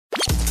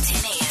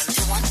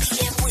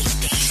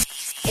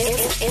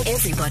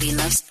Everybody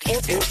loves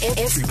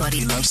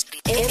Thabooty.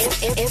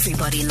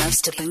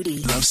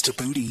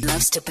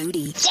 Loves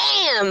Thabooty.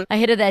 Damn!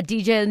 Ahead of that,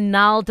 DJ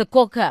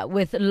Thabooty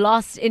with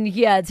Lost in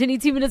Here.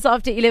 22 minutes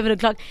after 11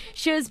 o'clock.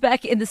 Cher's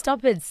back in the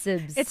Stop It,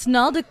 Sibs. It's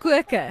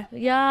Thabooty.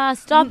 Yeah,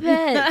 stop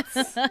it.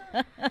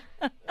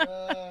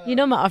 You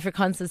know my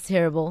Afrikaans is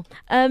terrible.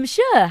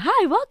 Cher,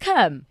 hi,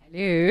 welcome.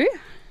 Hello.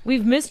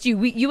 We've missed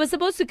you. You were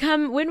supposed to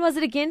come, when was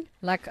it again?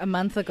 Like a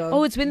month ago.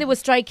 Oh, it's when they were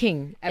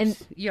striking. And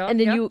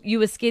then you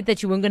were scared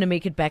that you weren't going to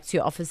make it back to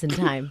your office in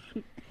time.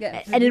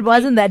 Yeah, and it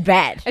wasn't that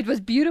bad. it was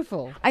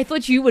beautiful. I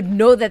thought you would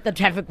know that the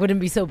traffic wouldn't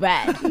be so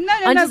bad. No,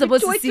 Aren't you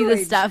supposed to see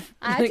this stuff?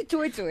 I had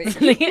to toy.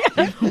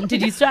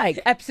 Did you strike?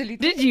 Absolutely.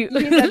 Did you?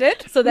 Yes, I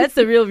did. So that's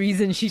the real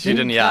reason she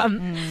didn't yeah.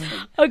 come.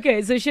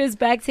 Okay, so she's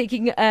back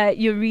taking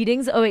your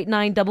readings,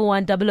 089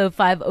 11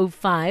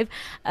 00505.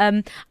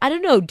 I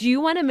don't know, do you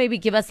want to maybe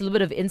give us a little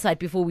bit of insight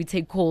before we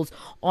take calls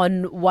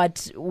on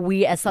what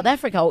we as South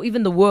Africa or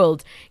even the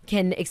world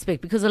can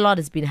expect? Because a lot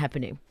has been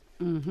happening.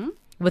 Mm-hmm.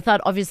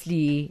 Without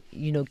obviously,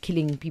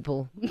 killing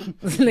people.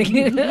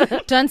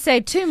 Don't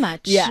say too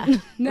much. Yeah,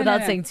 No.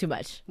 without saying too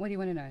much. What do you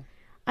want to know?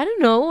 I don't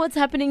know what's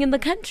happening in the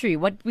country,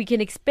 what we can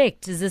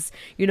expect. Is this,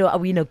 are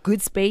we in a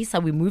good space?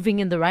 Are we moving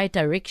in the right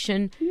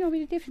direction? Yeah,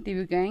 we're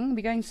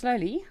going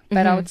slowly.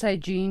 But I would say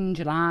June,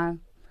 July,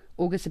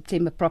 August,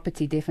 September,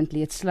 property,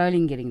 definitely. It's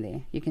slowly getting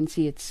there. You can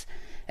see it's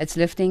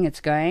lifting,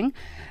 it's going.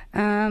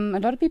 A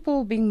lot of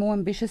people being more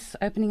ambitious,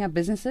 opening up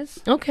businesses.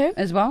 Okay.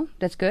 As well.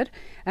 That's good.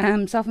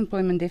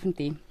 Self-employment,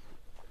 definitely.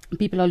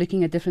 People are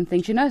looking at different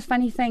things. The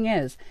funny thing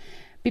is,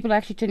 people are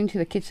actually turning to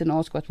the kids and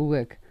ask what will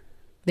work.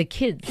 The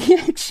kids?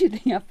 Yeah,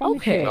 actually. I promise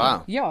Okay. you.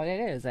 Wow. Yeah,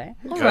 it is, eh?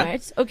 All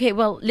right. Okay,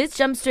 well, let's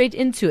jump straight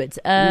into it.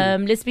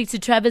 Let's speak to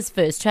Travis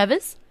first.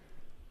 Travis?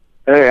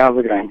 Hey, how's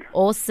it going?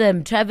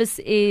 Awesome. Travis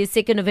is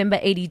 2nd November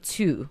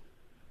 82.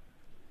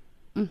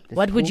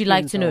 What would you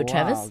like to know,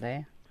 Travis?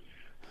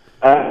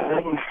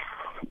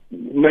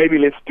 Maybe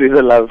let's do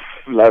the love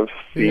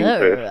scene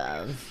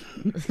first.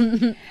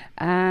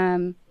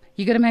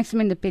 You got to make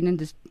some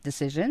independent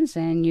decisions,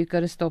 and you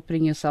got to stop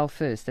putting yourself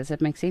first. Does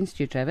that make sense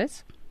to you,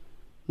 Travis?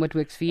 What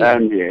works for you?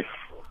 Yes.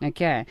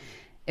 Okay.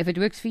 If it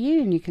works for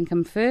you, and you can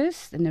come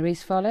first, and the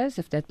rest follows,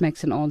 if that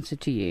makes an answer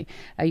to you.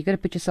 You got to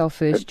put yourself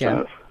first,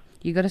 Joe.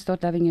 You got to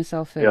start loving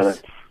yourself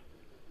first.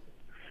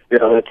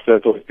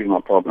 That's always been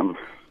my problem.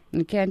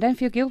 Okay, and don't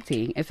feel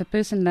guilty. If a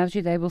person loves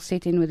you, they will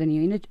set in with a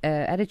new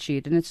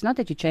attitude. And it's not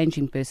that you're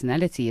changing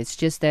personality. It's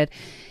just that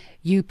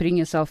you putting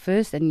yourself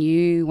first and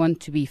you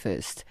want to be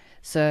first.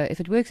 So if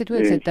it works, it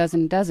works. Yes. It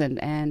doesn't.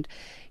 And,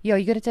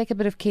 you got to take a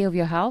bit of care of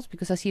your health,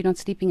 because I see you're not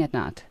sleeping at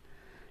night.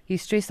 You're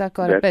stressed out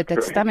quite a bit.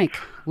 That stomach.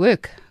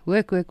 Work.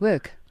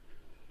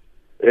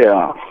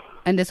 Yeah.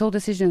 And this whole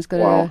decision is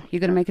you're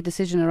going to make a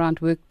decision around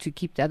work to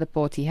keep the other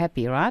party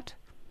happy, right?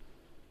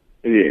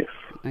 Yes.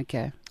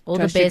 Okay. All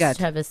Trust the your best,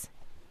 gut. Travis.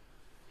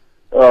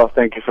 Oh,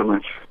 thank you so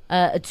much.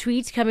 A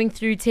tweet coming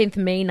through 10th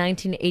May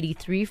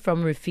 1983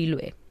 from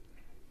Refilwe.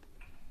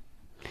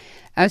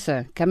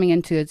 Also, coming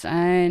into its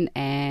own,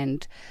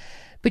 and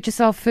put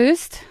yourself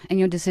first in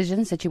your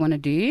decisions that you want to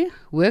do.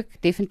 Work,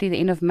 definitely the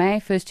end of May,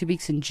 first 2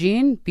 weeks in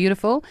June.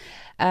 Beautiful.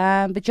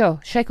 But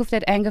shake off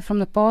that anger from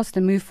the past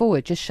and move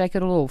forward. Just shake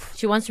it all off.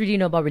 She wants to really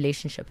know about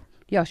relationship.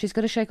 Yeah, she's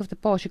got to shake off the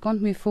past. She can't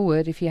move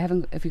forward if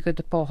you've got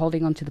the past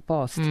holding on to the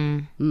past.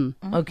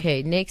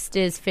 Okay, next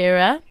is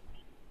Farah.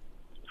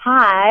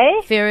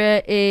 Hi,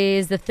 Farah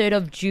is the 3rd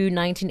of June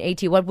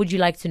 1980. What would you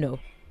like to know?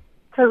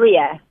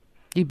 Korea.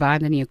 You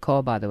buying in your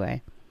car, by the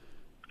way?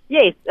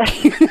 Yes.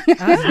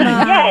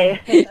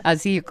 Yay. I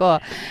see your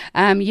car.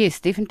 Yes,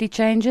 definitely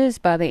changes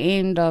by the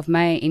end of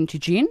May into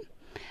June.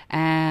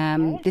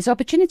 There's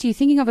opportunity. You're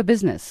thinking of a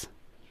business.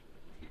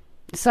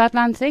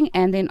 Sideline thing,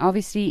 and then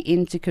obviously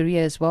into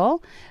career as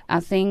well.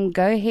 I think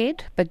go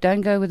ahead, but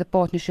don't go with a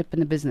partnership in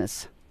the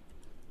business.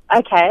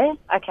 Okay.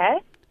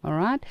 All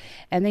right?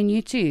 And then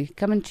you too,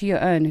 come into your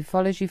own. Who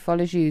follows you.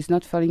 Who's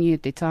not following you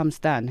at their time's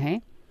done,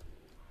 hey?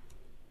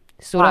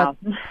 Sort out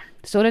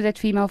that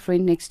female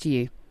friend next to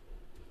you.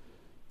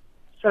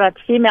 So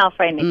that's female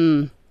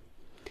friendly.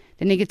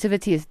 The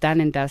negativity is done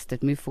and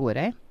dusted. Move forward,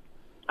 eh?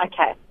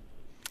 Okay.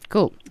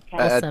 Cool.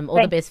 Awesome. All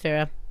the best,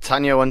 Farah.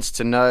 Tanya wants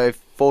to know,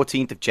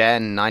 14th of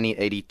Jan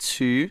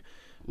 1982,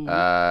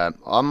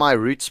 are my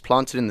roots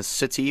planted in the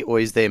city, or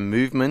is there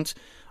movement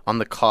on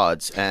the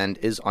cards, and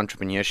is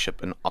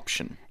entrepreneurship an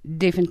option?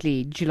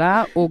 Definitely.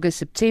 July, August,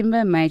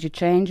 September, major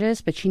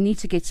changes, but she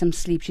needs to get some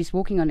sleep. She's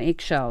walking on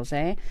eggshells,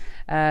 eh?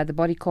 The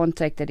body can't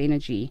take that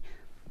energy.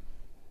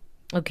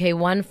 Okay,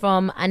 one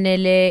from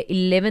Anele,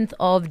 11th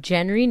of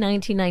January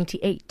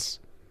 1998.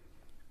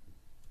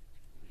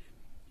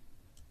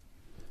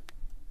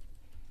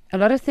 A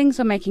lot of things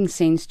are making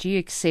sense. Do you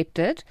accept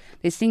it?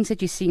 There's things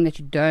that you're seeing that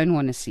you don't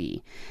want to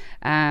see.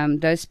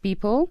 Those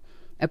people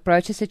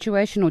approach a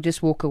situation or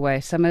just walk away.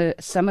 Some of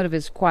it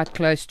is quite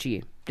close to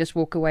you. Just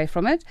walk away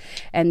from it.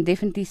 And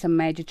definitely some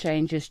major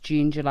changes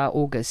June, July,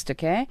 August,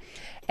 okay?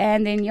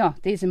 And then,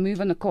 there's a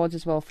move on the cards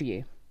as well for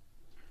you.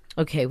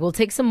 Okay, we'll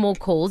take some more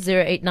calls,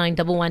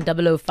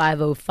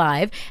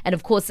 089-110-505. And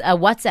of course,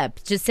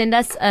 WhatsApp. Just send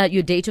us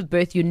your date of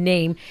birth, your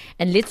name,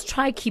 and let's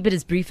try keep it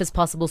as brief as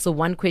possible. So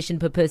one question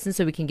per person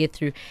so we can get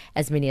through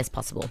as many as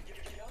possible.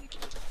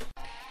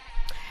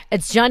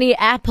 It's Johnny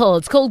Apple.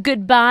 It's called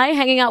Goodbye,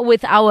 hanging out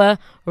with our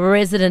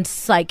resident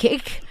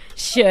psychic,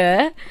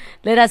 Cher.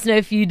 Let us know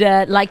if you'd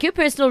like your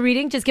personal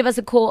reading. Just give us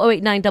a call,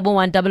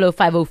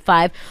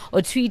 089-110-505,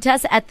 or tweet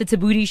us at The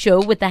Thabooty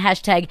Show with the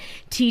hashtag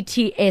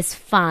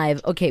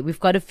TTS5. Okay, we've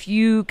got a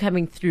few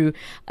coming through.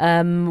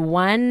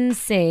 One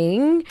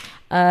saying,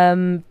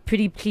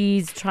 pretty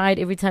please, tried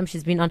every time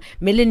she's been on.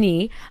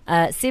 Melanie,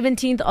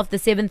 17th of the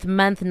 7th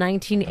month,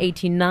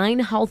 1989,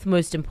 health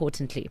most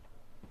importantly.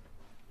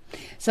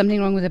 Something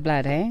wrong with the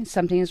blood, eh?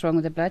 Something is wrong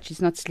with the blood. She's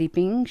not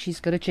sleeping. She's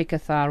got to check her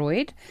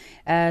thyroid,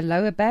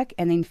 lower back,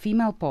 and then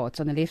female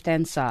parts on the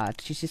left-hand side.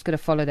 She's just got to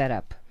follow that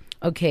up.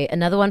 Okay,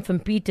 another one from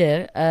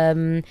Peter.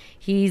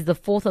 He's the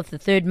 4th of the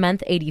 3rd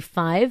month,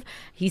 85.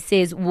 He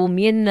says, will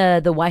me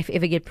and the wife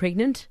ever get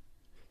pregnant?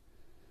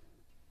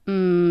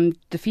 The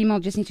female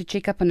just needs to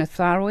check up on her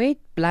thyroid,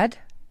 blood.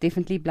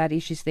 Definitely blood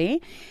issues there.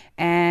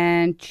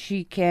 And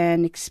she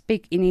can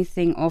expect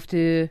anything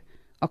after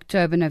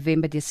October,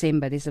 November,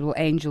 December. There's a little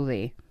angel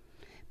there.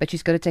 But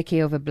she's got to take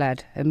care of her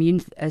blood. Her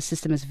immune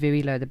system is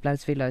very low. The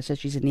blood's very low, so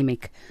she's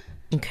anemic.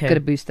 Okay. Got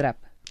to boost it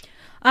up.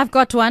 I've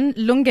got one.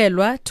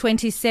 Lungelwa,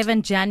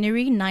 27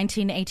 January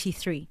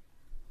 1983.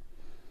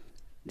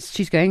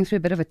 She's going through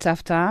a bit of a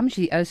tough time.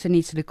 She also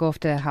needs to look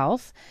after her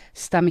health,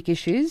 stomach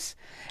issues,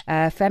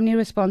 family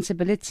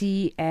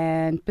responsibility,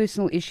 and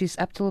personal issues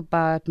up till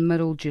about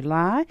middle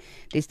July.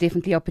 There's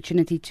definitely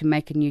opportunity to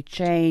make a new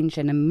change,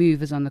 and a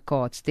move is on the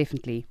cards,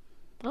 definitely.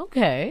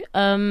 Okay.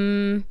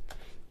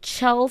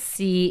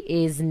 Chelsea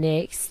is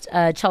next.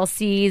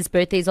 Chelsea's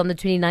birthday is on the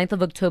 29th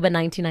of October,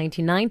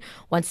 1999.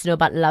 Wants to know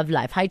about love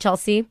life. Hi,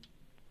 Chelsea.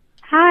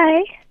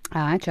 Hi.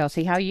 Hi,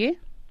 Chelsea. How are you?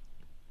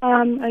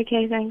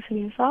 Okay, thanks, and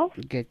yourself?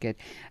 Good, good.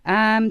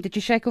 Did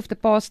you shake off the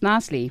past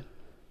nicely?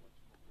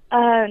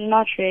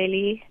 Not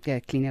really.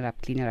 Yeah, clean it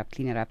up, clean it up,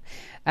 clean it up.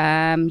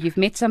 You've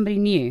met somebody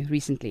new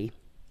recently?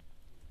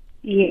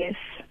 Yes.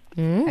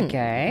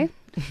 Okay.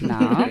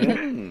 Now,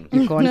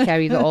 you can't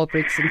carry the old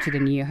bricks into the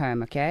new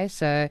home, okay?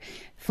 So,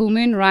 full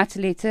moon, write a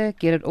letter,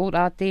 get it all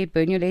out there,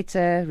 burn your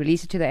letter,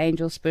 release it to the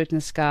angel, spirit in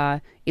the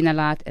sky, inner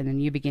light, and a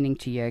new beginning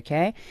to you,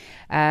 okay?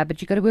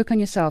 But you got to work on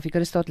yourself. You got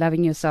to start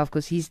loving yourself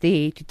because he's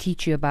there to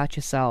teach you about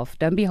yourself.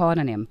 Don't be hard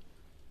on him.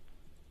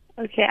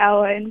 Okay, I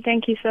won't.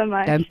 Thank you so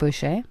much. Don't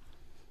push, eh?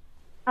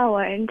 I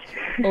won't.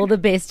 All the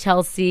best,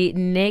 Chelsea.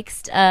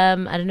 Next, I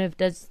don't know if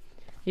that's...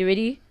 You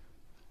ready?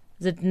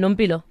 Is it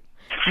Nompilo?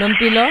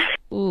 Nompilo?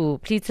 Ooh,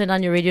 please turn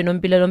on your radio.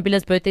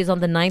 Nompilo's birthday is on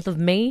the 9th of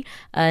May,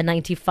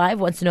 95.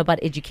 Wants to know about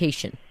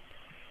education.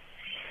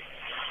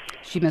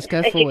 She must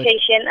go forward.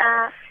 Education.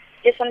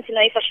 Just wanted to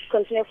know if I should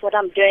continue with what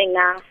I'm doing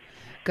now.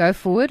 Go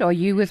forward. Are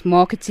you with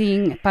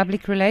marketing,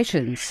 public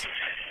relations?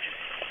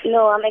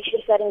 No, I'm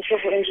actually studying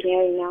civil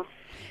engineering now.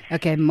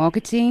 Okay,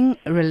 marketing,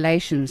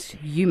 relations,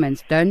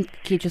 humans. Don't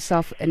kid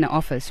yourself in the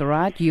office, all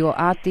right? You're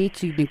out there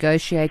to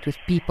negotiate with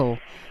people.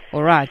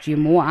 All right, you're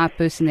more out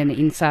person than an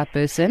inside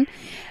person.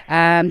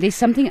 There's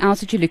something else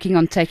that you're looking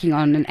on taking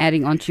on and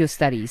adding on to your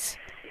studies.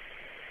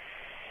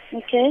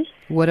 Okay.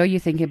 What are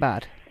you thinking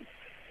about?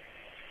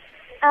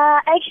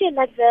 Actually,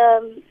 like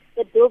the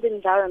built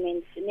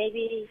environment,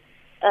 maybe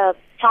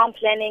town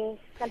planning,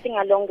 something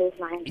along those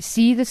lines.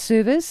 See the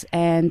service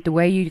and the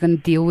way you're going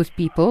to deal with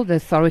people, the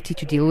authority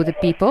to deal with the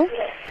people.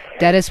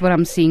 That is what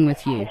I'm seeing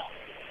with you.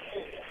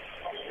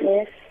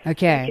 Yes.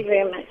 Okay. Thank you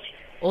very much.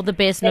 All the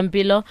best,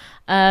 Nompilo.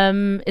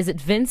 Is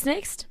it Vince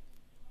next?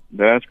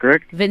 That's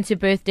correct. Vince, your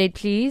birth date,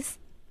 please.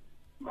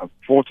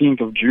 14th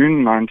of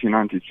June,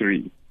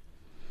 1993.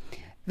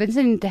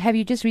 Vincent, have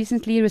you just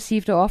recently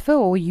received an offer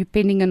or are you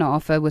pending an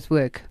offer with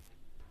work?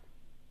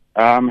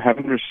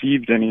 Haven't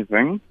received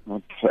anything.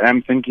 But I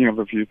am thinking of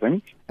a few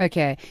things.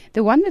 Okay.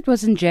 The one that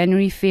was in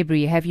January,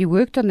 February, have you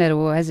worked on that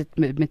or has it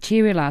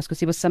materialized?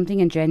 Because there was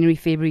something in January,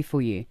 February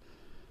for you.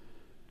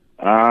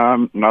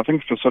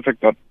 Nothing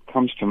specific that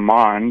comes to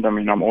mind. I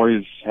mean, I'm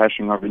always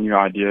hashing over new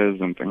ideas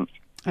and things.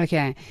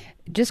 Okay.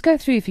 Just go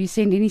through, if you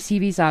send any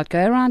CVs out,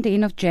 go around the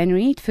end of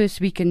January,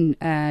 first week in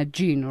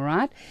June, all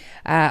right?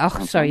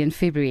 Sorry, in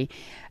February.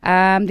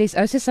 There's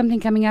also something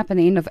coming up in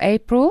the end of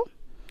April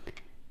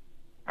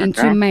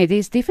into May.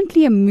 There's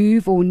definitely a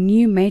move or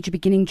new major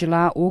beginning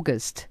July,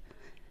 August.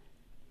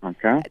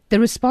 Okay. The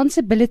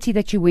responsibility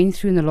that you went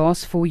through in the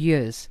last 4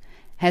 years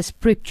has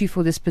prepped you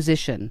for this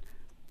position.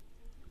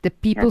 The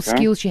people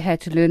skills you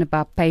had to learn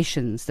about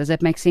patience. Does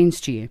that make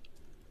sense to you?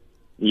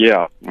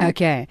 Yeah.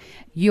 Okay.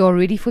 You're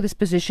ready for this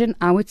position.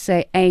 I would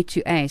say A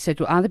to A. So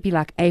it will either be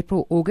like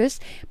April,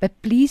 August.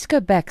 But please go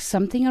back.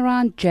 Something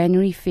around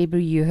January,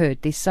 February you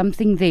heard. There's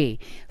something there.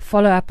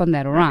 Follow up on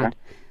that, all right?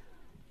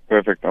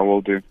 Perfect. I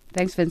will do.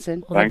 Thanks,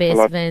 Vincent. All the Thanks a best,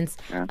 lot. Vince.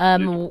 Yeah.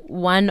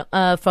 One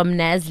from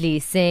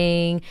Nasli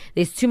saying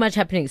there's too much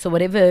happening. So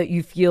whatever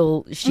you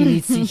feel she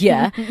needs to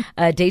hear.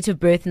 Date of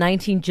birth,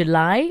 19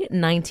 July,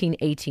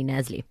 1980,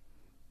 Nasli.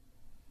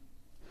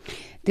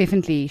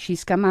 Definitely.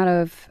 She's come out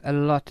of a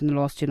lot in the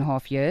last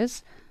 2.5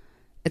 years.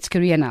 It's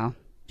career now.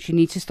 She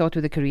needs to start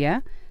with a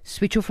career.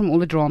 Switch off from all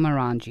the drama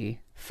around you.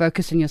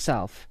 Focus on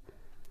yourself.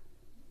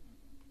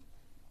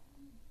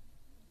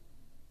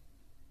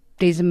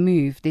 There's a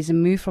move. There's a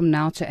move from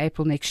now to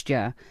April next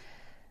year.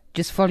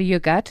 Just follow your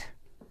gut.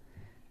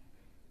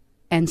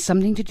 And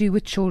something to do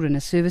with children,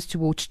 a service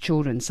towards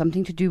children,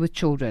 something to do with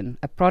children,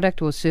 a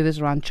product or a service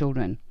around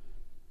children.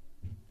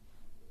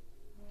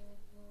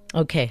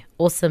 Okay,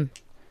 awesome.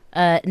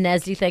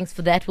 Nasli, thanks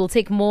for that. We'll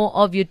take more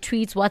of your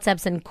tweets,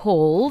 WhatsApps, and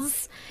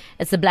calls.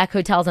 It's the Black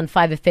Hotels on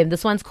 5FM.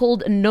 This one's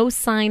called No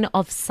Sign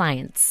of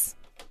Science.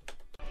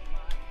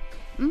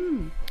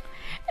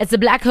 It's the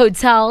Black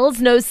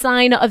Hotels, No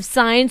Sign of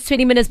Science,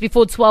 20 minutes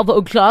before 12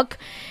 o'clock.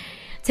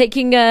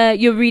 Taking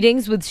your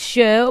readings with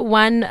Cher.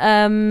 One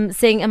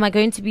saying, am I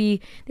going to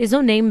be... There's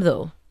no name,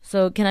 though.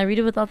 So can I read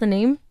it without the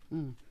name?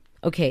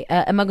 Okay.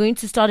 Am I going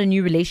to start a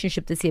new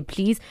relationship this year,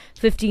 please?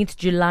 15th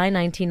July,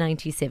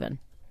 1997.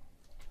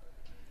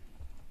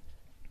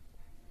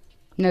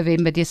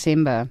 November,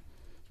 December.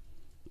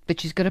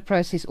 But she's got to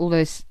process all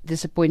those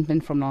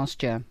disappointment from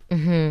last year.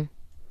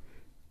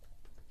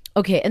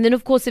 Okay, and then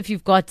of course, if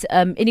you've got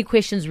any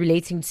questions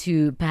relating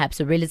to perhaps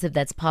a relative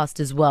that's passed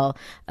as well,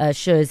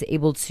 Cher is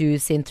able to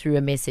send through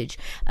a message,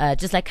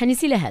 just like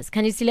Kanisile has.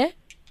 Kanisile?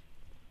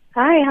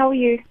 Hi, how are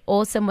you?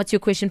 Awesome. What's your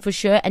question for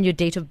Cher and your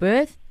date of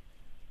birth?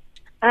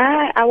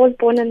 I was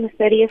born on the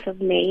 30th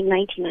of May,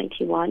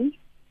 1991.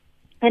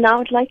 And I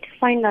would like to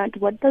find out,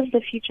 what does the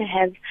future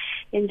have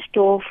in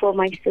store for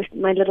my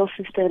little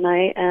sister and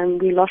I?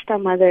 We lost our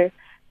mother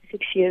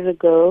 6 years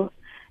ago.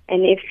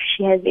 And if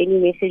she has any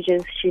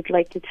messages she'd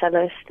like to tell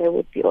us, that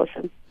would be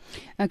awesome.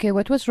 Okay,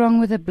 what was wrong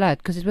with the blood?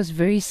 Because it was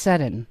very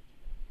sudden.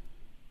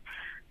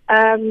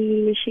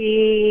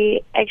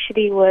 She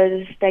actually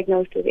was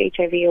diagnosed with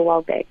HIV a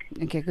while back.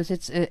 Okay, because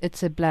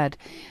it's a blood.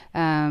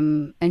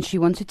 And she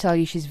wants to tell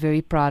you she's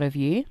very proud of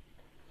you.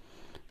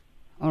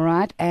 All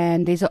right,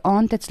 and there's an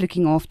aunt that's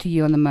looking after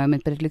you on the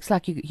moment, but it looks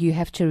like you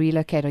have to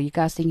relocate. Are you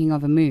guys thinking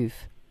of a move?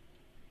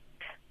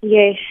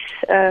 Yes,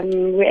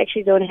 we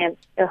actually don't have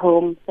a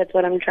home. That's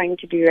what I'm trying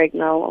to do right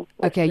now.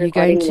 Okay, you're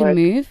going to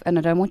move, and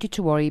I don't want you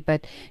to worry,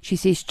 but she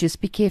says just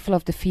be careful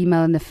of the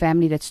female in the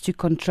family that's too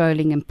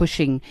controlling and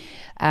pushing.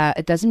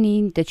 It doesn't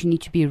mean that you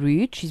need to be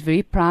rude. She's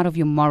very proud of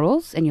your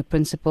morals and your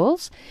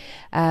principles,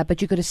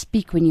 but you've got to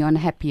speak when you're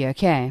unhappy,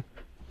 okay?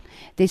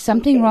 There's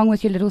something wrong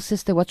with your little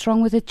sister. What's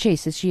wrong with her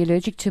chest? Is she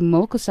allergic to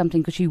milk or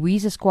something? Because she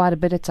wheezes quite a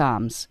bit at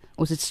times.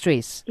 Or is it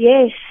stress?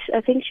 Yes, I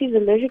think she's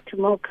allergic to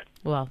milk.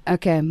 Wow.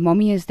 Okay,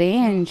 mommy is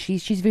there and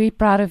she's very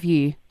proud of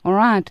you. All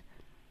right.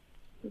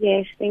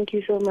 Yes, thank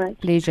you so much.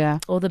 Pleasure.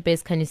 All the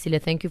best,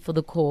 Kanisile. Thank you for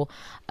the call.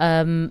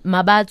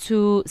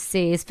 Mabatu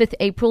says 5th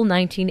April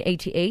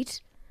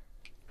 1988.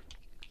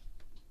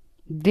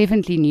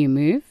 Definitely new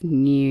move,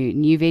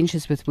 new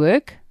ventures with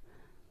work.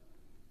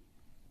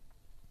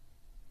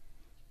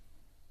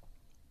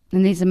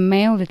 And there's a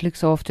male that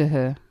looks after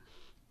her.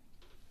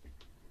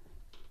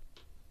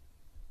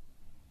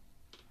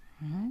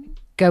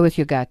 Go with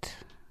your gut.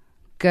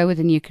 Go with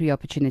a new career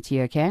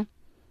opportunity, okay?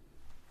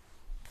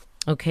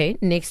 Okay,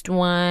 next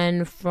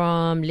one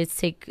from, let's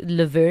take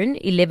Laverne,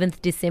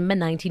 11th December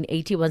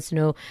 1980, wants to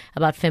know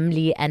about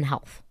family and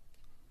health.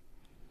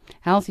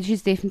 Health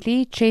issues,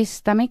 definitely. Chest,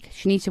 stomach.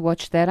 She needs to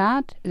watch that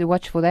out.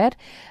 Watch for that.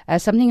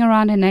 Something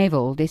around her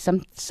navel. There's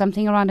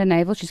something around her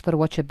navel. She's got to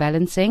watch her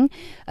balancing.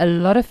 A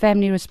lot of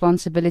family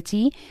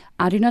responsibility.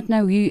 I do not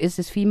know who is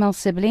this female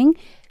sibling.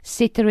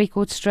 Set the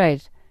record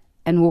straight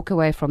and walk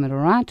away from it, all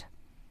right?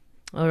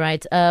 All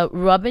right.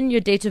 Robin,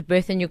 your date of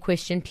birth and your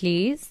question,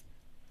 please.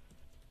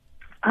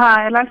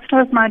 Hi, I'd like to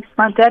know if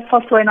my dad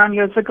passed away 9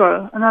 years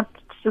ago, and that's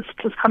just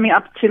coming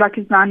up to like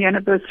his 9-year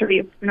anniversary.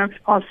 If he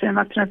passed away, I'd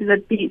like to know if he's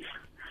at peace.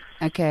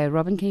 Okay,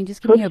 Robin, can you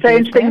just give me your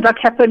strange birthday? things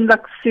happened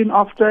soon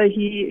after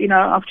he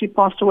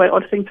passed away.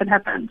 Odd things had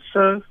happened.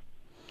 So,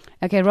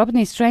 okay, Robin,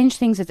 there's strange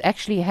things that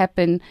actually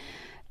happened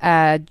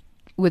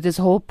with this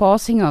whole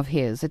passing of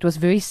his. It was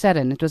very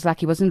sudden. It was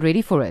like he wasn't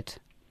ready for it.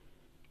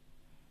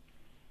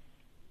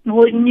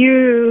 we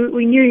knew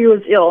he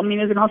was ill. I mean,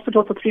 he was in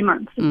hospital for 3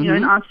 months. In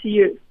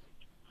ICU.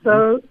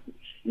 So,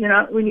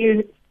 we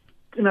knew,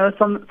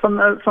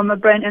 from a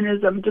brain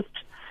aneurysm, just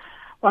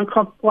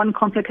one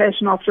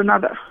complication after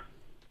another.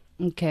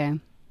 Okay.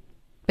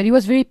 But he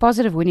was very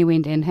positive when he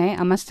went in, hey?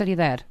 I must tell you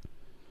that.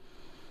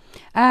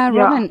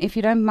 Robin, if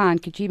you don't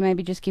mind, could you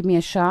maybe just give me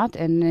a shout?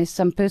 And there's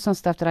some personal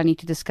stuff that I need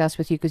to discuss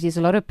with you because there's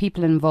a lot of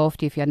people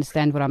involved here, if you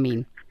understand what I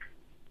mean.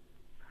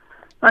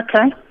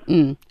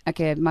 Okay.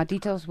 Okay, my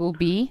details will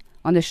be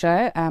on the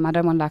show. I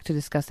don't like to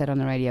discuss that on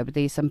the radio, but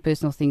there's some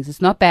personal things.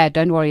 It's not bad.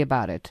 Don't worry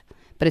about it.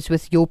 But it's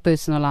with your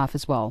personal life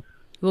as well.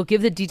 We'll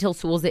give the details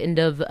towards the end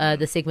of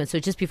the segment, so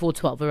just before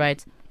 12, all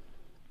right?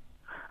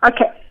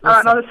 Okay. All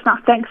right, that's enough.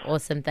 Thanks.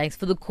 Awesome. Thanks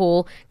for the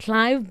call.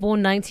 Clive,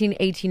 born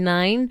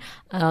 1989,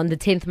 on the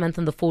 10th month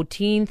on the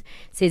 14th,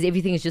 says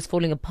everything is just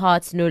falling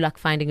apart, no luck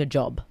finding a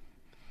job.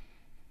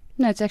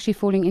 No, it's actually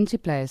falling into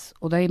place.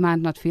 Although you might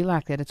not feel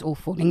like that, it's all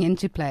falling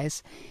into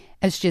place.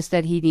 It's just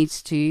that he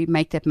needs to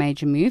make that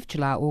major move,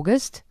 July,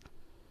 August.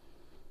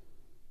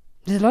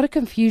 There's a lot of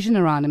confusion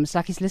around him. It's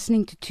like he's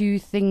listening to two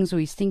things, or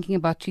he's thinking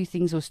about two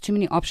things, or there's too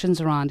many options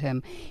around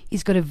him.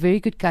 He's got a very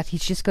good gut.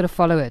 He's just got to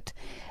follow it.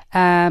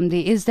 There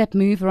is that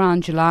move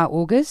around July,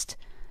 August.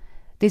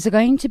 There's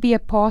going to be a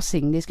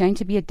passing. There's going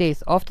to be a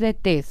death. After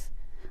that death,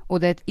 or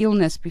that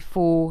illness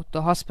before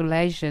the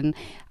hospitalization,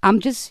 I'm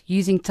just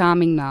using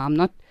timing now. I'm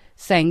not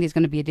saying there's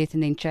going to be a death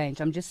and then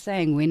change. I'm just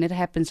saying when it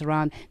happens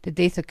around, the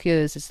death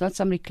occurs. It's not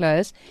somebody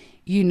close.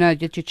 You know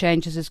that your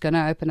changes is going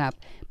to open up.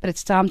 But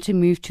it's time to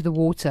move to the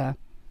water.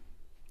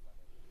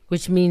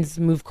 Which means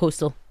move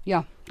coastal.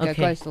 Yeah, go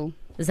coastal.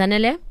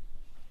 Zanele?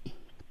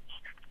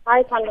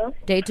 Hi, Panda.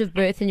 Date of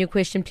birth and your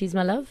question, please,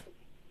 my love.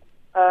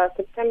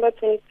 September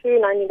 22,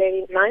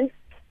 1989.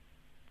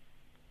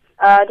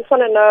 I just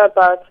want to know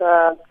about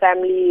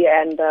family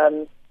and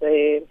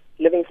the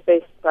living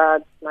space,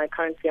 my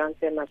current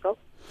fiancé and myself.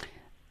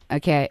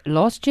 Okay,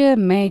 last year,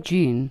 May,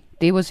 June,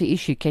 there was an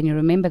issue. Can you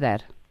remember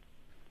that?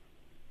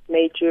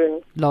 May,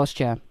 June. Last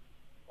year.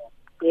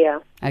 Yeah.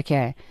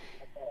 Okay.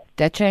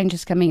 That change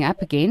is coming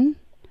up again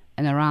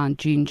in around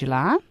June,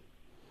 July.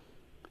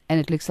 And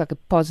it looks like a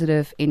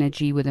positive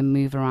energy with a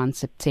move around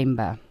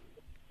September.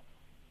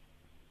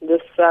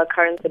 This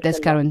current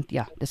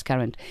September? This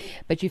current.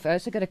 But you've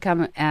also got to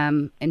come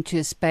into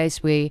a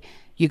space where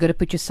you got to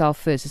put yourself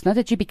first. It's not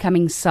that you're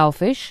becoming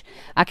selfish.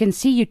 I can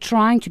see you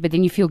trying to, but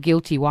then you feel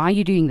guilty. Why are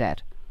you doing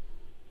that?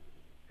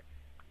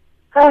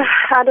 I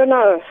don't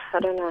know.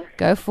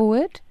 Go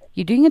forward.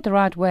 You're doing it the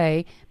right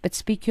way, but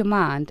speak your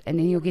mind, and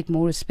then you'll get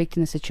more respect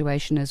in the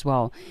situation as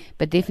well.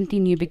 But definitely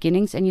new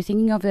beginnings, and you're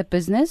thinking of that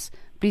business,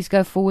 please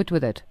go forward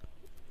with it.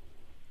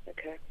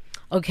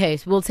 Okay,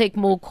 so we'll take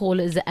more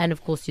callers and,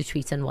 of course, your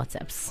tweets and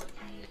WhatsApps.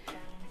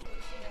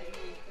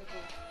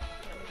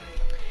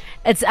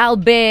 It's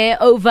Albert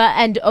over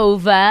and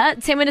over.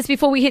 10 minutes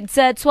before we hit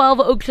 12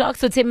 o'clock,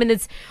 so 10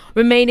 minutes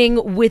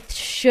remaining with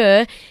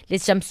Cher.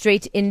 Let's jump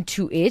straight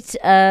into it.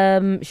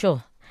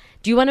 Sure.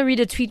 Do you want to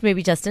read a tweet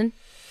maybe, Justin?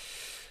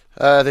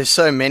 There's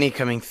so many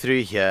coming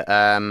through here.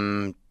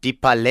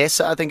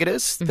 Dipalesa, I think it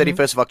is.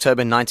 31st of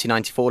October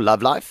 1994,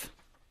 Love Life.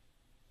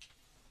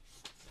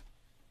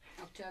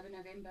 October,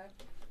 November.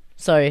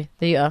 Sorry,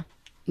 there you are.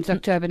 It's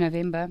October,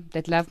 November.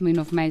 That love moon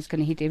of May is going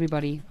to hit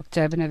everybody.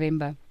 October,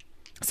 November.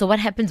 So what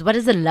happens? What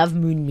does a love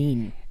moon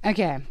mean?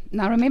 Okay.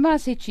 Now, remember I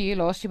said to you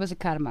last year was a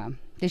karma.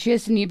 This year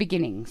is the new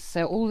beginnings.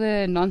 So all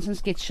the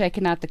nonsense gets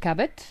shaken out the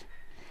cupboard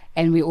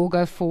and we all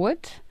go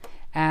forward.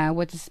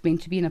 What is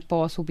meant to be in the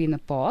past will be in the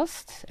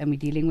past, and we're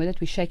dealing with it.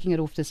 We're shaking it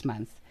off this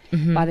month.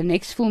 By the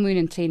next full moon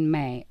in 10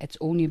 May, it's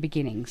all new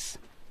beginnings.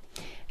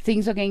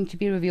 Things are going to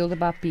be revealed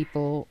about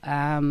people.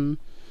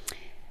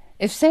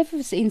 If, say, for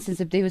instance,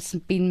 if there was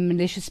been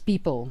malicious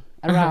people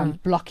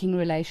around blocking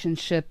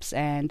relationships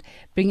and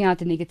bringing out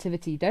the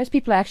negativity, those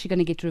people are actually going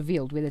to get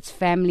revealed, whether it's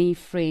family,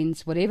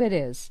 friends, whatever it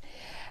is.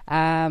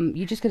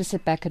 You're just going to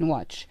sit back and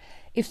watch.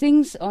 If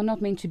things are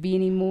not meant to be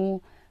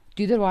anymore,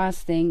 do the right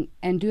thing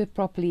and do it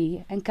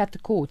properly and cut the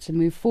cords and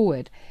move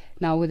forward.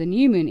 Now, with the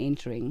new moon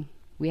entering,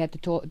 we had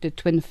the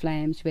twin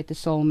flames, we had the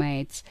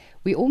soulmates.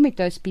 We all met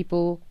those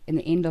people in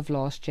the end of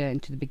last year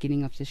into the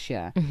beginning of this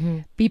year.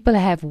 People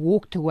have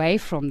walked away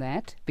from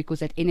that because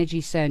that energy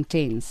is so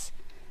intense.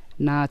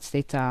 Now it's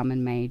their time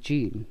in May,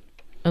 June.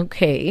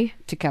 Okay.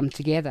 To come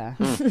together.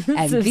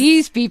 And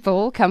these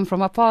people come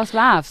from our past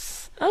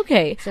lives.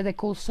 Okay. So they're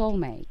called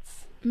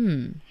soulmates.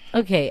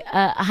 Okay,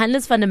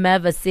 Hannes van der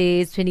Merwe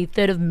says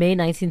 23rd of May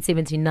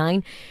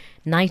 1979,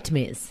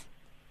 nightmares.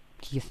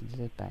 Yes, it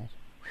is bad.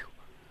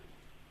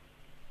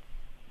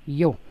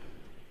 Yo.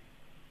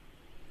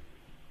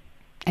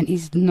 And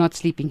he's not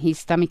sleeping. His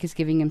stomach is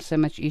giving him so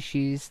much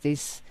issues.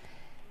 This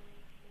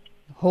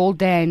whole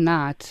day and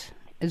night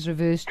is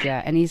reversed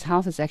here, and his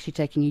health is actually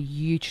taking a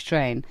huge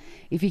strain.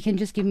 If he can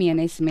just give me an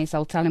SMS,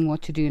 I'll tell him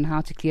what to do and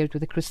how to clear it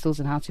with the crystals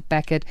and how to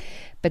pack it.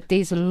 But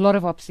there's a lot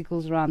of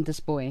obstacles around this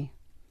boy.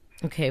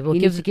 Okay, he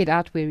needs to get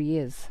out where he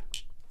is.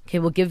 Okay,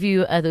 we'll give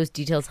you those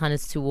details,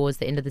 Hannes, towards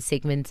the end of the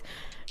segment.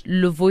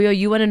 Luvuyo,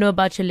 you want to know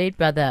about your late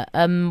brother.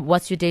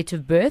 What's your date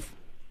of birth?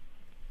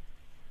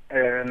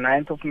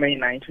 9th of May,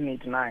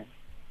 1989.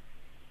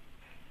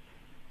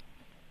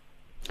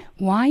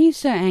 Why are you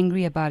so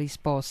angry about his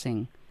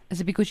passing? Is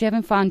it because you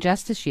haven't found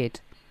justice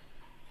yet?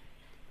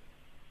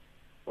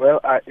 Well,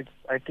 I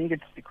think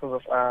it's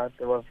because of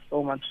there was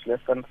so much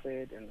left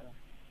unsaid and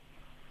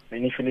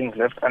many feelings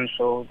left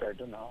unshowed. I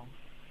don't know.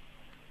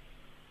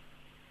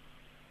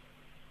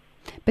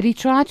 But he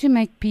tried to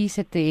make peace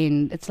at the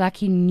end. It's like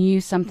he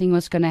knew something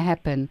was going to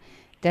happen.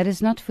 That is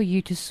not for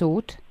you to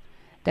sort.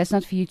 That's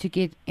not for you to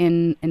get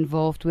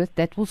involved with.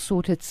 That will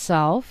sort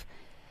itself.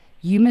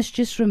 You must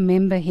just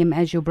remember him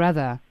as your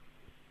brother.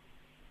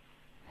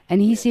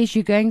 And he says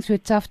you're going through a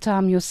tough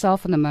time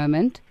yourself in the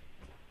moment.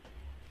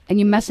 And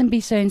you mustn't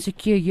be so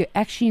insecure. You're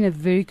actually in a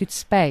very good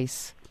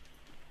space.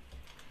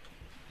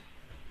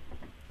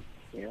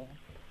 Yeah.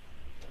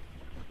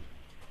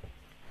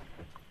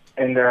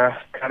 And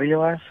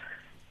career-wise?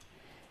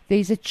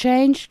 There's a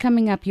change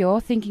coming up.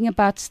 You're thinking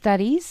about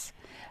studies.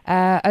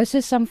 Also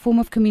some form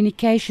of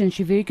communication.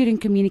 You're very good in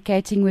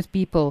communicating with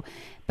people.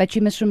 But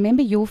you must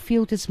remember your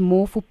field is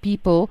more for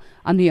people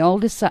on the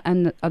older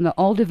on the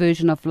older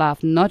version of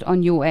life, not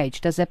on your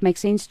age. Does that make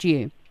sense to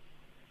you?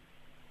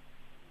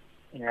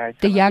 Yeah,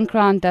 The young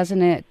crowd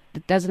doesn't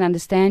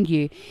understand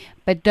you.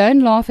 But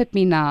don't laugh at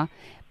me now.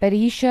 But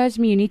he shows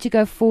me you need to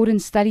go forward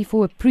and study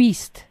for a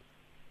priest.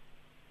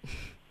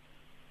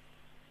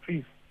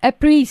 A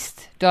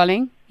priest,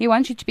 darling. He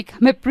wants you to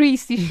become a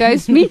priest. He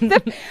shows me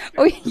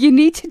or you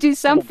need to do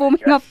some form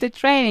of the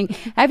training.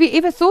 Have you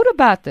ever thought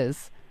about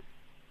this?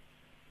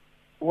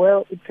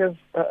 Well, it has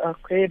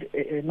occurred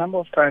a number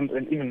of times,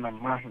 and even my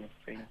mom is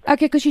saying that.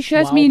 Okay, because she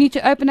shows me you need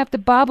to open up the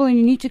Bible and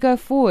you need to go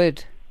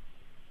forward.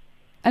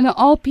 And the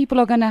old people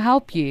are going to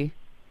help you.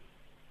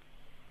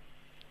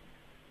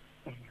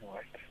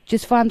 Right.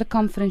 Just find the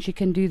confidence you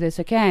can do this,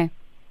 okay?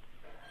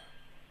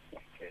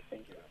 Okay,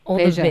 thank you. All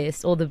Pleasure. the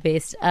best, all the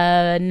best.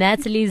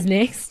 Natalie's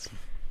next.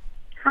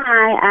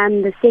 Hi,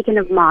 I'm the 2nd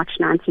of March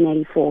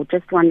 1984.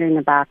 Just wondering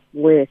about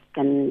work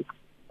and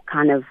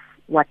kind of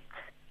what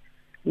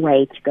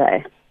way to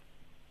go.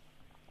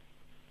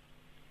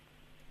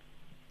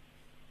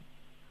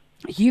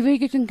 You're very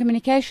good in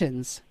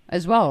communications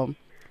as well.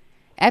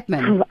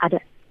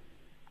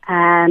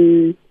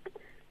 Admin.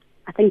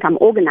 I think I'm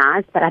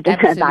organized, but I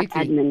don't know about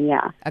Absolutely. admin,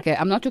 yeah. Okay,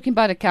 I'm not talking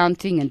about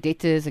accounting and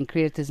debtors and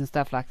creditors and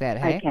stuff like that,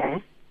 hey?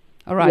 Okay.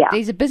 All right, Yeah.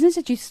 there's a business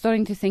that you're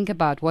starting to think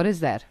about. What is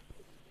that?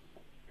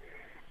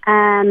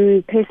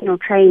 Personal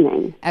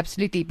training.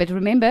 Absolutely. But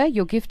remember,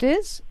 your gift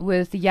is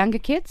with the younger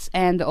kids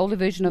and the older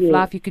version of Yes.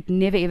 life, you could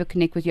never ever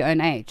connect with your own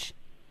age.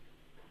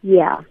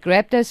 Yeah.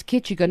 Grab those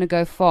kids, you're going to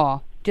go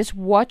far. Just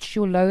watch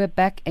your lower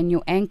back and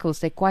your ankles.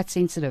 They're quite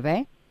sensitive,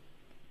 eh?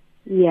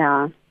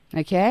 Yeah.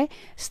 Okay.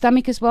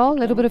 Stomach as well, a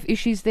little bit of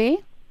issues there.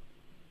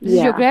 This is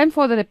Yeah. your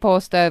grandfather that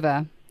passed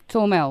over,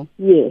 Tormel.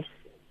 Yes.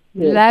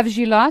 Yes. Loves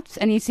you lots,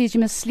 and he says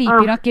you must sleep. Oh.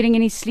 You're not getting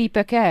any sleep,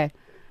 okay?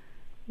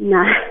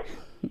 No.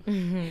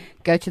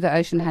 Go to the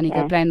ocean, honey. Go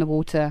Okay. play in the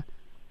water.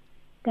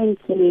 Thank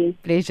you.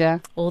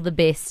 Pleasure. All the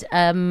best.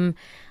 A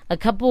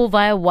couple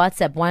via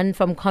WhatsApp. One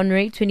from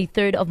Conray,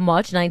 23rd of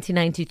March,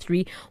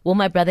 1993. Will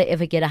my brother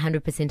ever get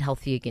 100%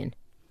 healthy again?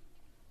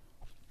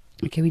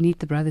 Okay, we need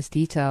the brother's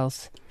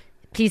details.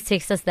 Please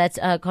text us that,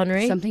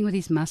 Conray. Something with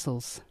his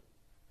muscles.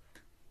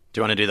 Do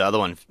you want to do the other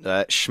one?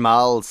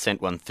 Schmal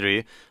sent one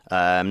through.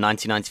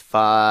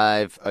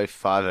 1995,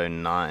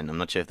 0509. I'm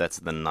not sure if that's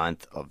the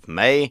 9th of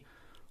May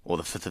or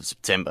the 5th of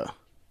September.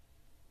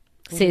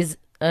 Says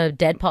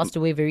dad passed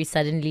away very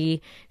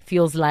suddenly.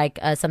 Feels like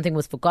something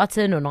was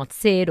forgotten or not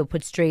said or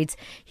put straight.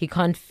 He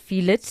can't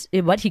feel it.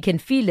 He can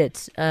feel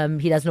it.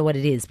 He doesn't know what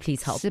it is.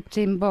 Please help.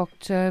 September,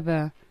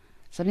 October.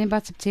 Something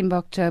about September,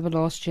 October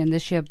last year, and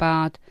this year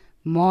about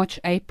March,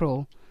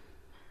 April.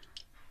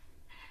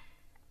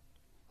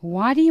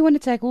 Why do you want to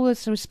take all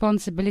this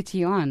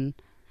responsibility on?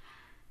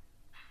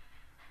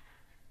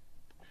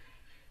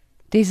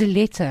 There's a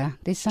letter.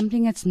 There's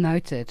something that's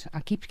noted.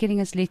 I keep getting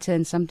this letter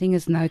and something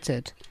is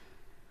noted.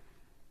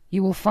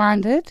 You will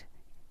find it.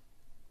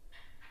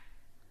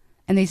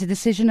 And there's a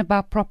decision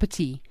about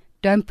property.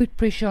 Don't put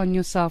pressure on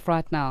yourself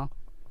right now.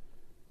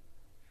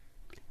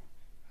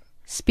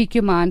 Speak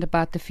your mind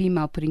about the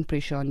female putting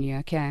pressure on you,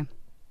 okay?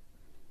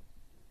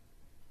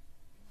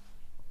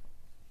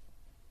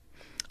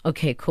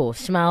 Okay, cool.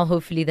 Shmal,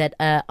 hopefully that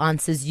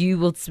answers you.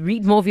 We'll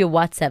read more of your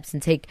WhatsApps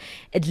and take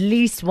at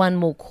least one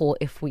more call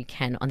if we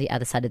can on the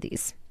other side of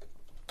these.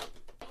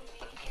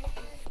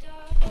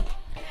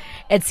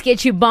 It's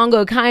Sketchy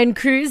Bongo, Kind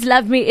Cruise,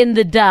 Love Me in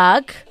the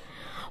Dark.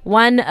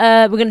 One,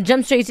 we're going to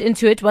jump straight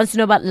into it. Wants to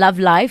know about love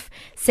life.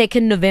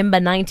 2nd November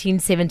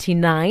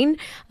 1979.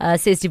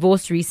 Says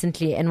divorced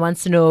recently and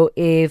wants to know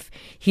if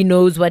he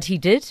knows what he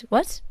did.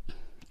 What?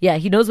 Yeah,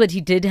 he knows what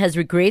he did, has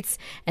regrets,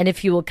 and if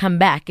he will come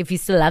back, if he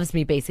still loves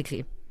me,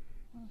 basically.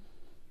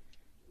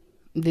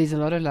 There's a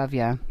lot of love,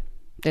 yeah.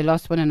 They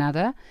lost one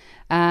another.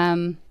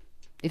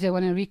 If they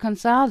want to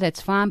reconcile, that's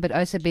fine, but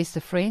also best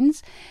of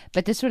friends.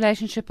 But this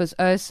relationship was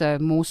also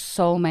more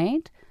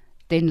soulmate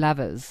than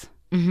lovers.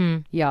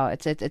 Mm-hmm. Yeah,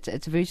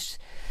 it's very.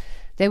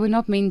 They were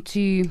not meant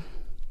to.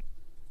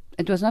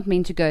 It was not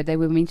meant to go. They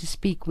were meant to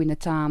speak when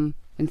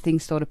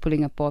things started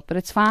pulling apart. But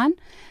it's fine.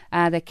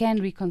 They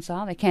can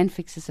reconcile. They can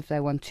fix this if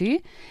they want to.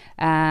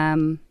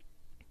 I'll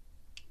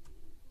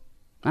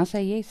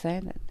say yes.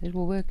 It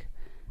will work.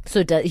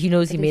 So he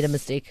knows he made a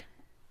mistake.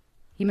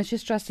 He must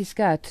just trust his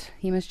gut.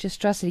 He must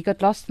just trust it. He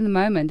got lost in the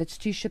moment. It's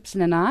two ships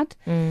in a night.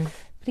 But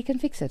he can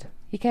fix it.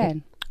 He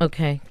can.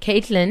 Okay.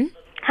 Caitlin.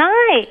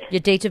 Hi. Your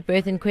date of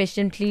birth in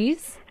question,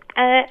 please.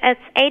 It's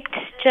 8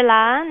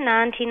 July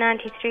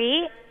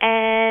 1993,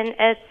 and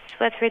it's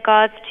with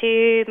regards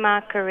to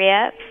my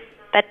career,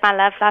 but my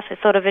love life is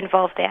sort of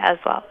involved there as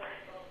well.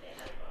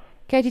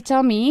 Katie,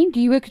 tell me,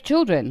 do you work with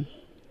children?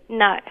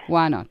 No.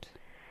 Why not?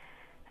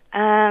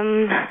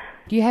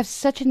 Do you have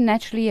such a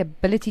naturally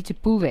ability to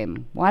pull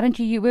them? Why don't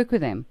you work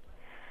with them?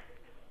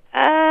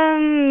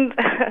 I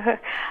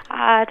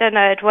don't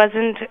know. It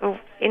wasn't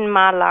in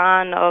my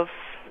line of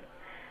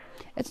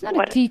It's not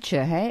a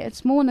teacher, hey?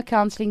 It's more on the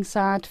counseling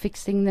side,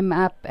 fixing them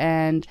up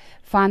and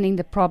finding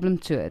the problem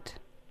to it.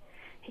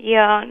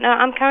 Yeah, no,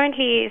 I'm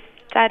currently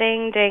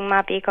studying, doing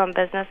my BCom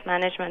business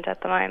management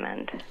at the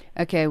moment.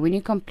 Okay, when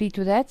you complete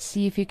with that,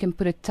 see if you can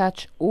put a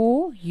touch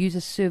or use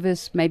a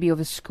service maybe of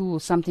a school,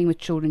 something with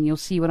children. You'll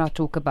see what I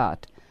talk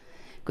about.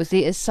 Because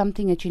there is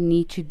something that you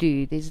need to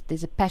do.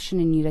 There's a passion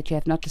in you that you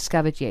have not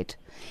discovered yet.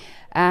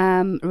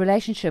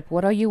 Relationship,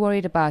 what are you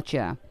worried about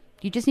here?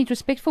 You just need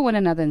respect for one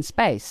another in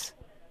space.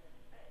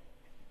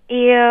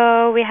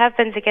 Yeah, we have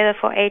been together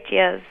for 8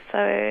 years,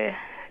 so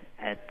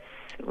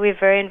we're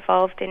very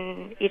involved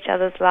in each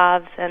other's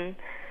lives, and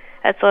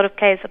it sort of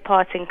plays a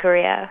part in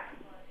career.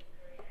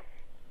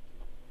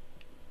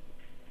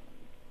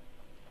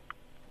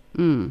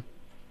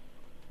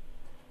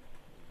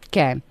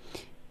 Okay.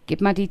 Get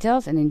my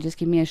details and then just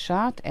give me a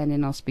shout and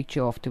then I'll speak to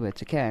you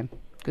afterwards, okay?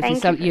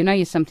 Because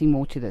you're something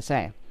more to this,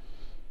 eh?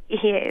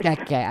 Yes.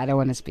 Okay, I don't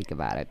want to speak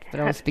about it, but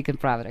I'll speak in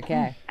private,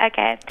 okay?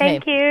 Okay,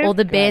 thank you. All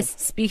the best.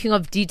 Speaking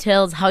of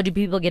details, how do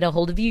people get a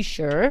hold of you?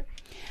 Sure.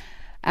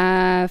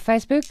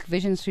 Facebook,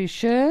 Visions Through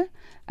Cher.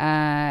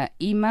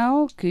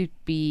 Email could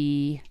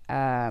be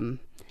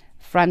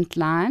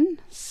frontline,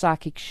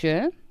 psychic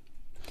Cher.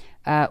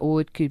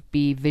 Or it could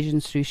be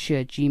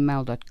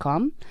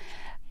visionsthroughcher@gmail.com.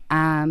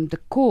 The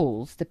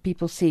calls that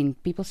people send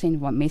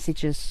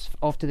messages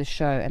after the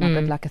show, and I've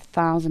got like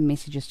 1,000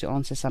 messages to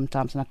answer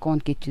sometimes, and I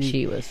can't get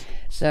to.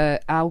 So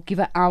I'll give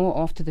an hour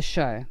after the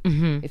show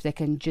if they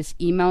can just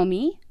email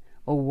me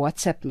or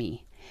WhatsApp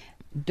me.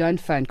 Don't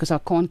phone because I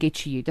can't get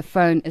to you. The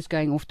phone is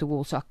going off the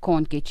wall, so I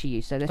can't get to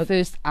you. So the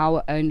first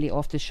hour only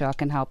after the show I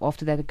can help.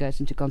 After that it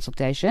goes into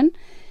consultation.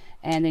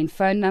 And then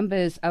phone number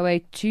is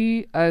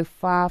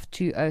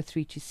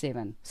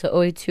 082052037. So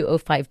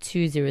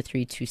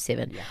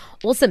 082052037. Yeah.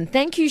 Awesome.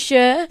 Thank you,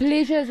 Cher.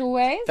 Pleasure as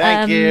always.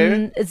 Thank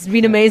you. It's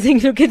been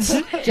amazing. Look at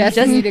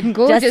Justin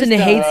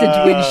hates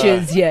it when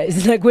Cher's here.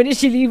 It's like, when is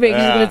she leaving?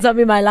 She's going to tell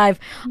me my life.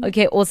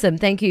 Okay, awesome.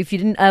 Thank you. If you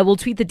didn't, we'll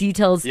tweet the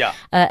details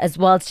as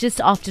well. It's just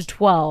after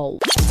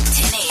 12.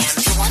 10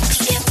 a.m. to 1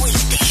 p.m.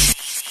 weekdays.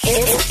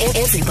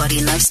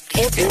 Everybody loves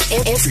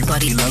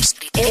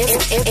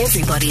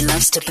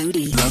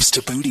Thabooty.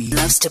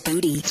 Loves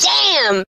Thabooty. Jam!